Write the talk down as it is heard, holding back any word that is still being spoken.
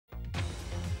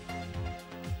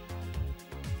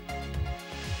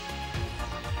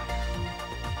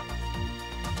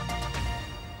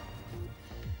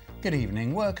Good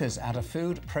evening. Workers at a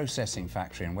food processing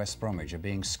factory in West Bromwich are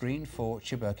being screened for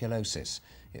tuberculosis.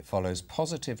 It follows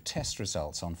positive test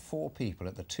results on 4 people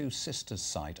at the Two Sisters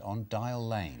site on Dial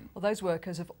Lane. Well, those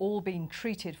workers have all been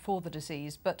treated for the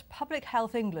disease, but Public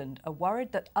Health England are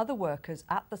worried that other workers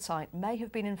at the site may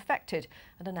have been infected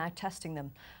and are now testing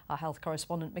them. Our health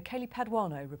correspondent Michele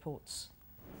Paduano reports.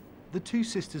 The Two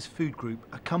Sisters Food Group,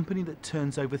 a company that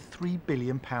turns over £3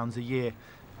 billion a year.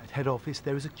 At head office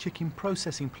there is a chicken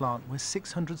processing plant where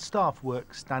 600 staff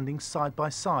work standing side by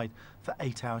side for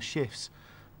 8-hour shifts.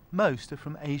 Most are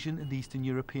from Asian and Eastern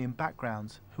European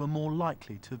backgrounds who are more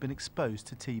likely to have been exposed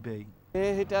to TB.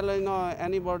 He tell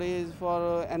anybody is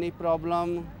for any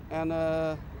problem and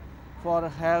for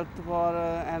health, for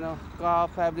and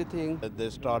cough, everything.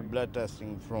 They start blood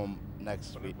testing from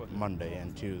next week, Monday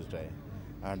and Tuesday,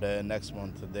 and next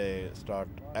month they start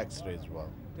X-ray as well.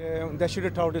 They should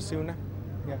have told us sooner.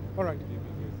 Yeah, all right.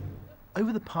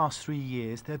 Over the past 3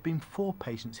 years, there have been 4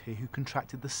 patients here who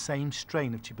contracted the same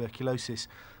strain of tuberculosis.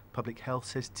 Public Health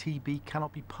says TB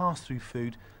cannot be passed through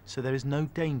food, so there is no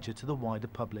danger to the wider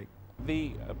public.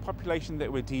 The population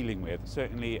that we're dealing with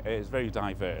certainly is very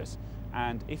diverse,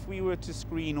 and if we were to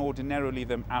screen ordinarily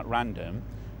them at random,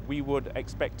 we would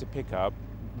expect to pick up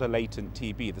the latent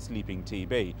TB, the sleeping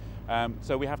TB.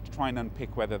 So we have to try and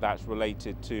unpick whether that's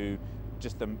related to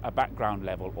just a background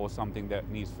level or something that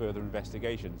needs further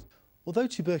investigations. Although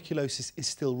tuberculosis is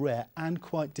still rare and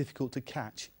quite difficult to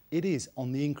catch, it is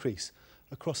on the increase.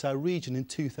 Across our region in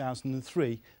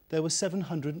 2003, there were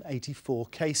 784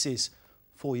 cases.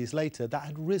 4 years later, that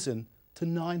had risen to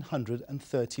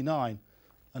 939.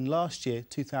 And last year,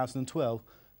 2012,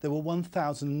 there were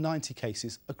 1,090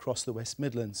 cases across the West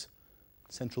Midlands.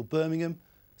 Central Birmingham,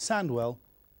 Sandwell,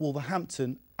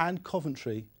 Wolverhampton and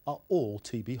Coventry are all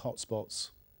TB hotspots.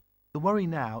 The worry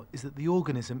now is that the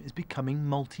organism is becoming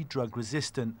multi-drug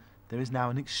resistant. There is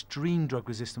now an extreme drug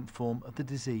resistant form of the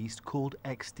disease called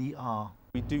XDR.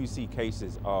 We do see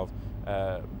cases of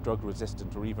drug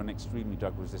resistant or even extremely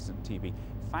drug resistant TB.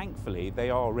 Thankfully,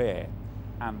 they are rare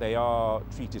and they are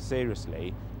treated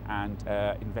seriously and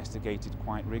investigated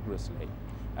quite rigorously.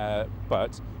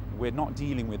 But we're not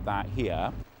dealing with that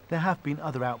here. There have been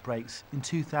other outbreaks. In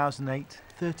 2008,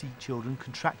 30 children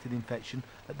contracted infection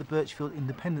at the Birchfield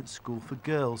Independent School for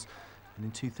Girls. And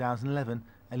in 2011,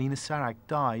 Alina Sarag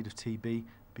died of TB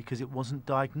because it wasn't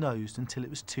diagnosed until it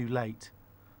was too late.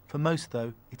 For most,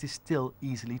 though, it is still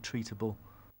easily treatable.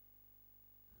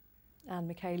 And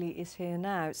Michele is here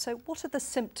now. So what are the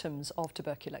symptoms of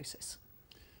tuberculosis?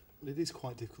 Well, it is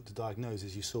quite difficult to diagnose,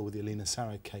 as you saw with the Alina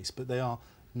Sarag case, but they are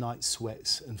night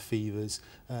sweats and fevers,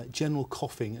 general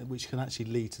coughing, which can actually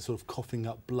lead to sort of coughing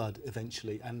up blood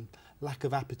eventually, and lack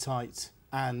of appetite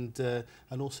and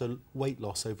also weight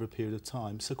loss over a period of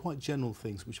time. So quite general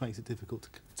things, which makes it difficult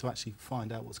to actually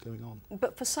find out what's going on.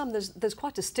 But for some, there's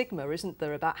quite a stigma, isn't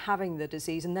there, about having the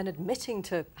disease and then admitting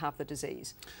to have the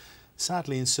disease?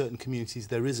 Sadly, in certain communities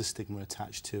there is a stigma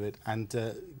attached to it, and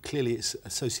clearly it's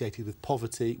associated with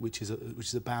poverty, which is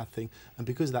a bad thing, and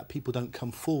because of that people don't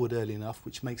come forward early enough,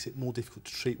 which makes it more difficult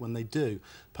to treat when they do.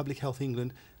 Public Health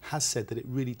England has said that it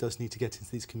really does need to get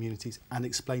into these communities and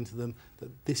explain to them that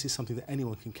this is something that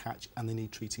anyone can catch and they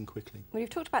need treating quickly. Well, you've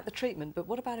talked about the treatment, but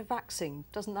what about a vaccine?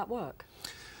 Doesn't that work?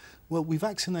 Well, we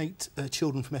vaccinate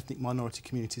children from ethnic minority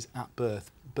communities at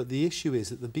birth, but the issue is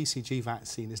that the BCG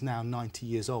vaccine is now 90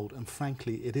 years old, and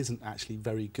frankly it isn't actually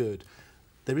very good.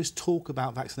 There is talk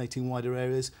about vaccinating wider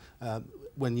areas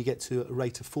when you get to a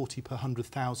rate of 40 per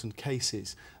 100,000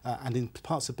 cases, and in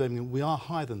parts of Birmingham we are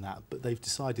higher than that, but they've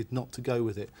decided not to go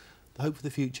with it. The hope for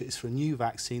the future is for a new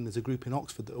vaccine. There's a group in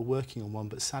Oxford that are working on one,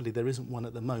 but sadly there isn't one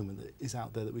at the moment that is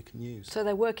out there that we can use. So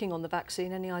they're working on the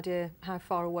vaccine. Any idea how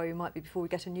far away we might be before we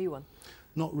get a new one?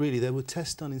 Not really. There were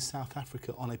tests done in South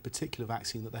Africa on a particular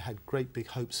vaccine that they had great big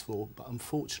hopes for, but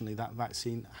unfortunately that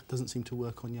vaccine doesn't seem to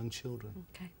work on young children.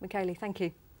 OK. Michele, thank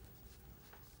you.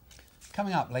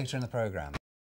 Coming up later in the programme.